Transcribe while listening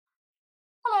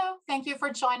Thank you for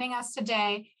joining us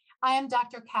today. I am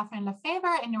Dr. Kathrin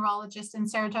LaFaver, a neurologist in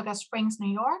Saratoga Springs,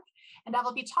 New York, and I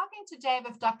will be talking today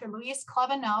with Dr. Louise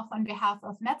Klebanoff on behalf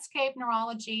of Medscape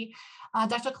Neurology.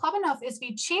 Dr. Klebanoff is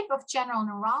the Chief of General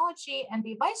Neurology and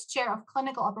the Vice Chair of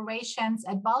Clinical Operations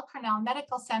at Weill Cornell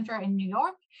Medical Center in New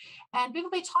York. And we will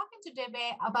be talking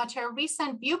today about her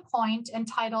recent viewpoint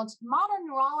entitled Modern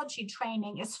Neurology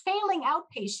Training is Failing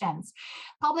Outpatients,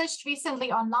 published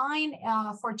recently online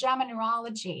for JAMA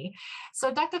Neurology.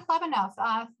 So Dr. Klebanoff,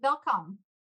 welcome.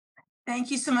 Thank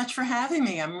you so much for having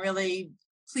me. I'm really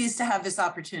pleased to have this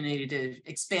opportunity to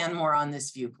expand more on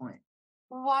this viewpoint.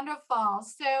 Wonderful.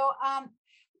 So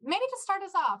maybe to start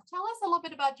us off, tell us a little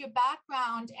bit about your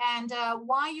background and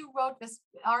why you wrote this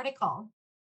article.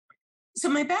 So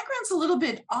my background's a little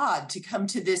bit odd to come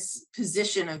to this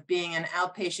position of being an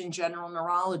outpatient general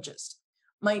neurologist.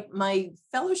 My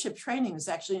fellowship training is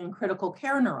actually in critical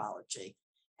care neurology,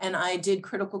 and I did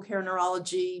critical care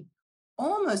neurology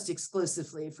almost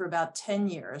exclusively for about 10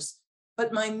 years.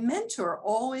 But my mentor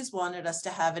always wanted us to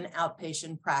have an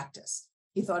outpatient practice.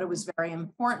 He thought it was very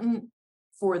important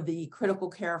for the critical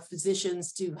care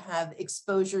physicians to have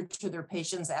exposure to their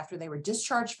patients after they were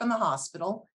discharged from the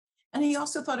hospital. And he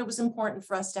also thought it was important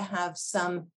for us to have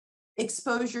some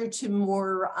exposure to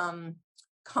more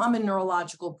common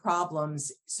neurological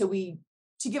problems. To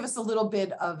give us a little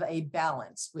bit of a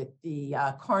balance with the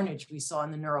carnage we saw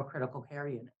in the neurocritical care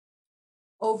unit.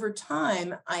 Over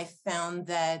time, I found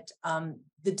that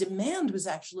the demand was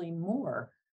actually more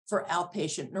for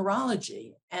outpatient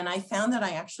neurology. And I found that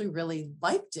I actually really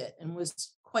liked it and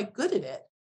was quite good at it.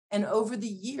 And over the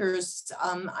years,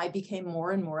 I became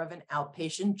more and more of an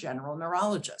outpatient general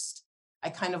neurologist. I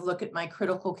kind of look at my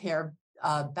critical care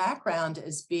background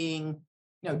as being,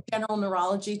 general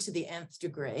neurology to the nth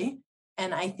degree.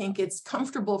 And I think it's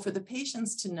comfortable for the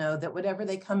patients to know that whatever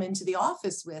they come into the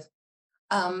office with,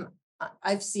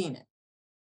 I've seen it.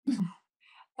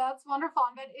 That's wonderful.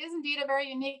 And that is indeed a very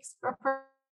unique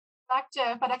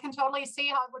perspective, but I can totally see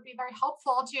how it would be very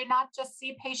helpful to not just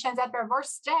see patients at their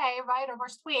worst day, right, or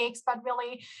worst weeks, but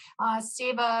really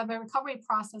see the recovery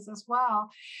process as well.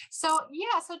 So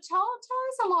so tell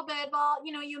us a little bit. Well,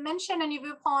 you mentioned in your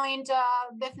viewpoint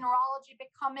with neurology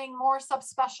becoming more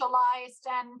subspecialized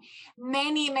and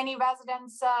many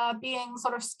residents being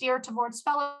sort of steered towards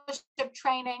fellowship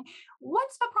training.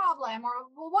 What's the problem, or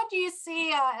what do you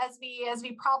see as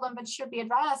the problem that should be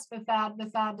addressed with that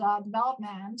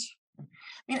development? I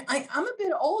mean, I'm a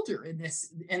bit older in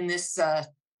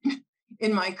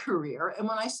my career, and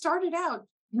when I started out,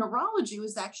 neurology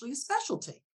was actually a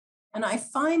specialty. And I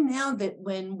find now that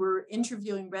when we're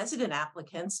interviewing resident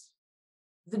applicants,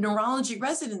 the neurology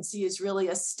residency is really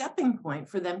a stepping point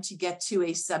for them to get to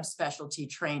a subspecialty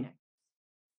training.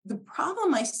 The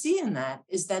problem I see in that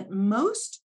is that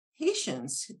most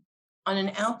patients on an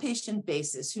outpatient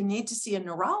basis who need to see a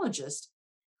neurologist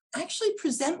actually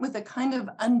present with a kind of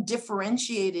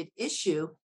undifferentiated issue,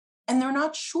 and they're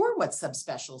not sure what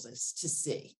subspecialists to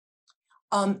see.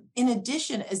 In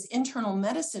addition, as internal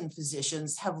medicine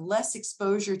physicians have less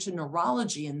exposure to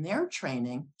neurology in their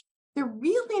training, they're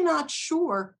really not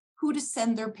sure who to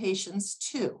send their patients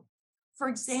to. For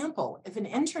example, if an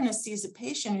internist sees a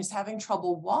patient who's having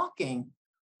trouble walking,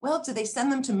 well, do they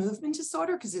send them to movement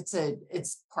disorder because it's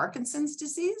Parkinson's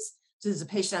disease? Does the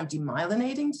patient have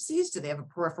demyelinating disease? Do they have a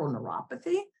peripheral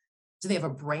neuropathy? Do they have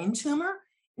a brain tumor?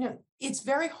 It's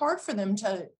very hard for them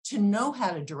to know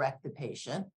how to direct the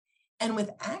patient. And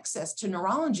with access to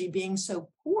neurology being so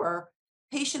poor,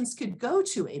 patients could go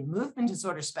to a movement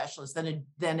disorder specialist,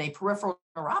 then a peripheral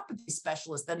neuropathy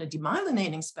specialist, then a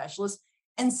demyelinating specialist,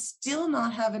 and still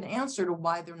not have an answer to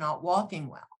why they're not walking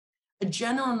well. A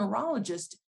general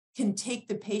neurologist can take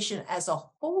the patient as a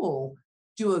whole,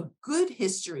 do a good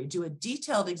history, do a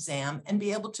detailed exam, and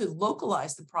be able to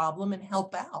localize the problem and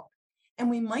help out. And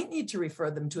we might need to refer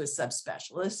them to a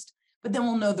subspecialist, but then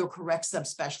we'll know the correct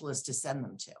subspecialist to send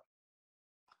them to.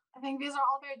 I think these are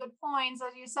all very good points.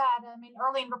 As you said, I mean,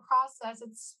 early in the process,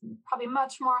 it's probably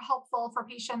much more helpful for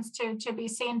patients to be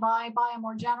seen by a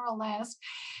more generalist.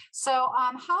 So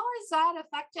how is that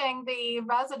affecting the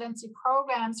residency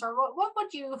programs, or what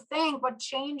would you think, what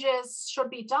changes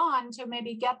should be done to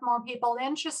maybe get more people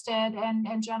interested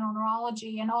in general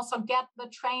neurology and also get the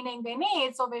training they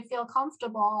need so they feel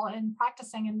comfortable in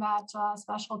practicing in that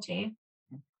specialty?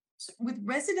 With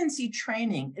residency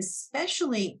training,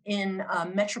 especially in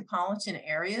metropolitan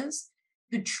areas,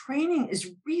 the training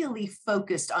is really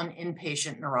focused on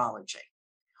inpatient neurology.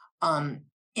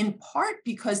 In part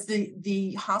because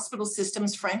the hospital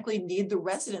systems, frankly, need the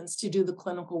residents to do the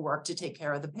clinical work to take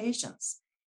care of the patients.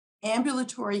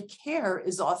 ambulatory care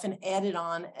is often added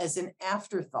on as an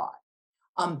afterthought.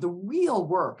 The real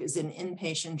work is in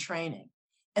inpatient training.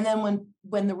 And then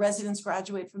when the residents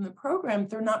graduate from the program,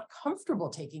 they're not comfortable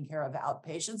taking care of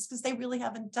outpatients because they really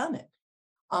haven't done it.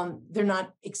 They're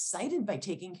not excited by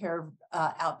taking care of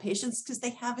outpatients because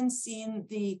they haven't seen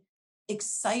the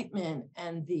excitement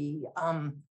and the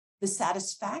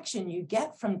satisfaction you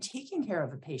get from taking care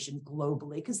of a patient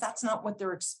globally, because that's not what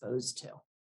they're exposed to.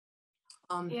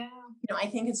 I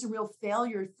think it's a real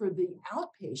failure for the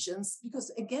outpatients because,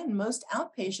 again, most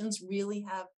outpatients really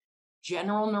have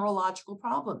general neurological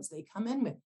problems. They come in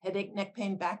with headache, neck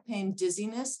pain, back pain,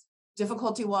 dizziness,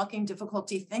 difficulty walking,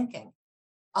 difficulty thinking.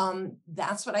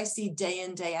 That's what I see day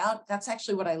in, day out. That's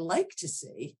actually what I like to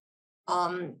see.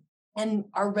 And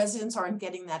our residents aren't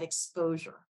getting that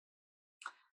exposure.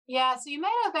 Yeah, so you made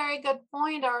a very good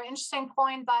point or interesting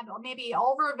point that maybe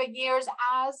over the years,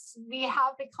 as we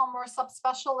have become more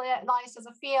subspecialized as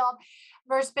a field,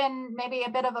 there's been maybe a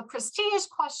bit of a prestige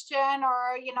question,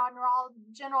 or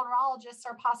general neurologists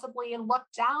are possibly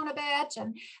looked down a bit,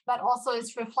 and that also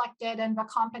is reflected in the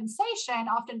compensation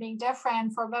often being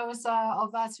different for those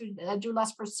of us who do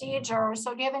less procedures.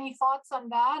 So do you have any thoughts on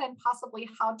that and possibly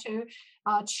how to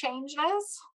change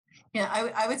this?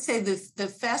 Yeah, I would say the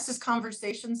fastest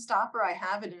conversation stopper I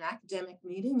have at an academic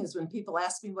meeting is when people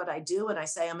ask me what I do and I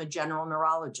say I'm a general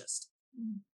neurologist.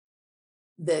 Mm-hmm.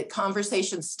 The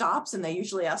conversation stops and they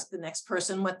usually ask the next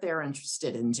person what they're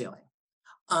interested in doing.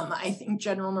 I think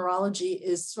general neurology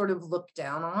is sort of looked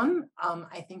down on.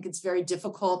 I think it's very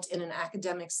difficult in an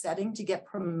academic setting to get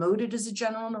promoted as a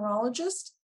general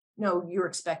neurologist. You're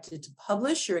expected to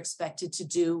publish, you're expected to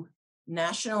do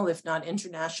national, if not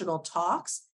international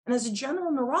talks. And as a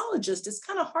general neurologist, it's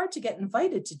kind of hard to get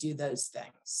invited to do those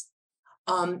things.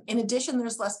 In addition,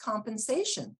 there's less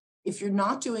compensation. If you're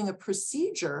not doing a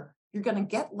procedure, you're going to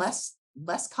get less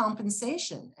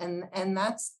compensation. And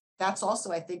that's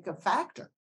also, I think, a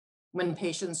factor when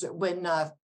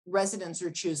residents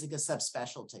are choosing a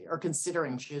subspecialty or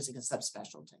considering choosing a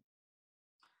subspecialty.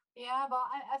 Yeah, well,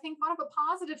 I think one of the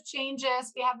positive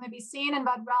changes we have maybe seen in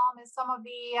that realm is some of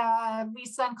the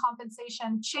recent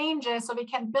compensation changes, so we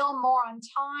can bill more on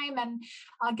time and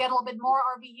get a little bit more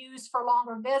RVUs for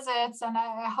longer visits. And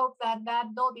I hope that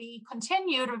will be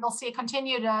continued, or we'll see a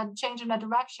continued change in the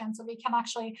direction, so we can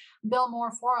actually bill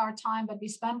more for our time that we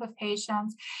spend with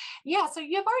patients. Yeah, so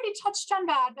you've already touched on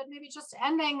that, but maybe just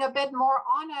ending a bit more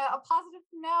on a positive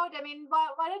note. I mean,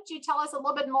 why don't you tell us a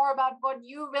little bit more about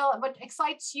what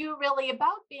excites you really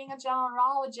about being a general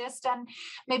neurologist, and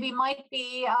maybe might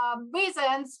be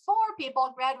reasons for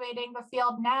people graduating the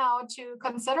field now to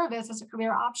consider this as a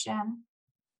career option?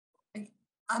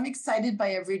 I'm excited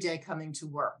by every day coming to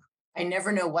work. I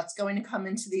never know what's going to come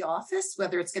into the office,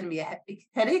 whether it's going to be a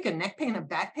headache, a neck pain, a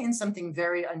back pain, something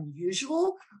very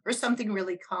unusual, or something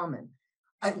really common.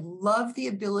 I love the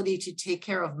ability to take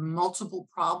care of multiple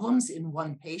problems in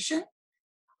one patient.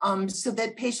 So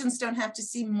that patients don't have to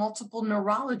see multiple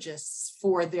neurologists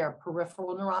for their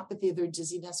peripheral neuropathy, their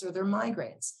dizziness, or their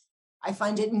migraines. I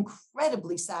find it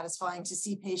incredibly satisfying to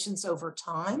see patients over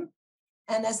time.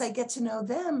 And as I get to know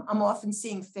them, I'm often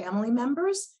seeing family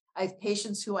members. I have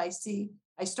patients who I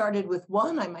started with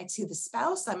one, I might see the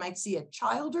spouse, I might see a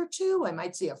child or two, I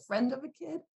might see a friend of a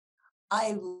kid.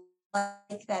 I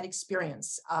like that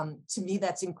experience. To me,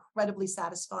 that's incredibly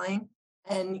satisfying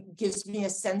and gives me a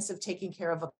sense of taking care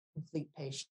of a complete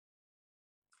patient.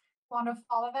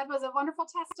 Wonderful. That was a wonderful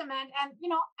testament. And,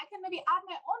 I can maybe add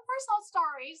my own personal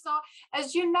story. So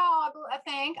as you know, I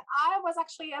think I was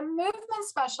actually a movement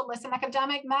specialist in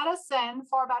academic medicine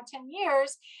for about 10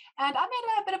 years. And I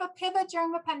made a bit of a pivot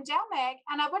during the pandemic.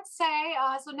 And I would say,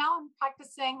 so now I'm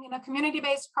practicing in a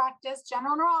community-based practice,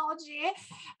 general neurology.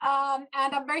 And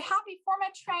I'm very happy for my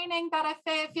training that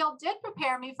I feel did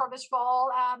prepare me for this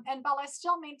role. And while I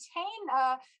still maintain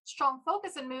a strong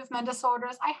focus in movement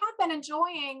disorders, I have been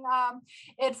enjoying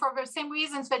it for the same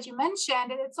reasons that you mentioned.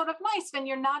 It's sort of nice when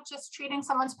you're not just treating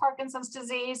someone's Parkinson's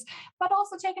disease, but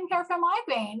also taking care of their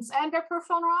migraines and their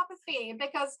peripheral neuropathy,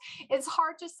 because it's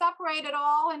hard to separate it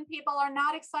all, and people are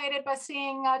not excited by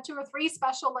seeing 2 or 3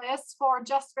 specialists for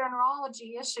just their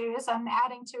neurology issues and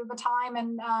adding to the time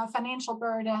and financial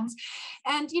burdens.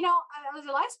 And, as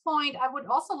a last point, I would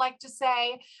also like to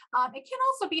say it can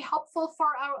also be helpful for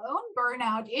our own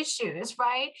burnout issues,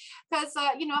 right? Because,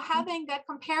 having that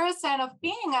comparison comparison of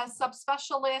being a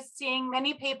subspecialist, seeing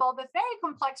many people with very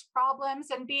complex problems,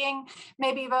 and being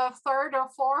maybe the third or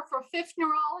fourth or fifth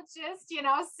neurologist,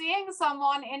 seeing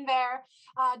someone in their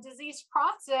disease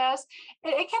process,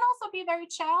 it can also be very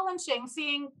challenging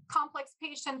seeing complex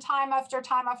patient time after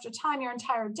time after time your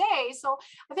entire day. So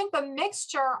I think the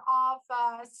mixture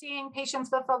of seeing patients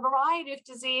with a variety of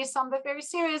disease, some with very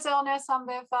serious illness, some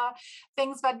with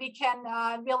things that we can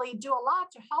really do a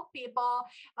lot to help people,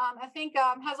 I think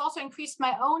has also increased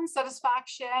my own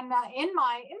satisfaction in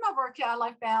my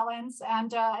work-life balance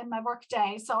and in my work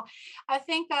day. So I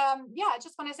think, I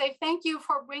just want to say thank you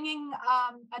for bringing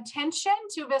attention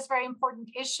to this very important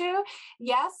issue.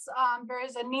 Yes, there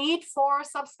is a need for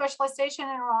subspecialization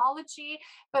in neurology,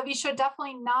 but we should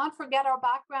definitely not forget our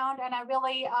background. And I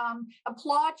really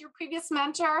applaud your previous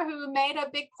mentor who made a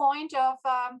big point of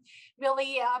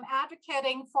really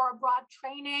advocating for broad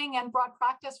training and broad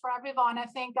practice for everyone. I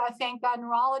think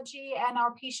neurology and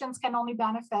our patients can only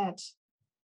benefit.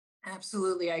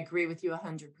 Absolutely. I agree with you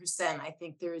 100%. I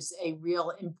think there's a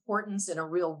real importance and a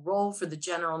real role for the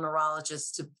general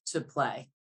neurologist to play.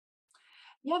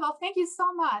 Yeah, well, thank you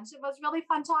so much. It was really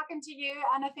fun talking to you.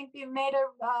 And I think you made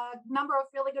a number of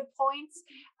really good points.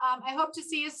 I hope to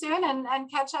see you soon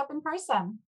and catch up in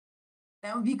person.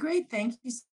 That would be great. Thank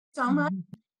you so much.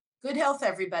 Good health,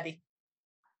 everybody.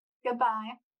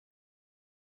 Goodbye.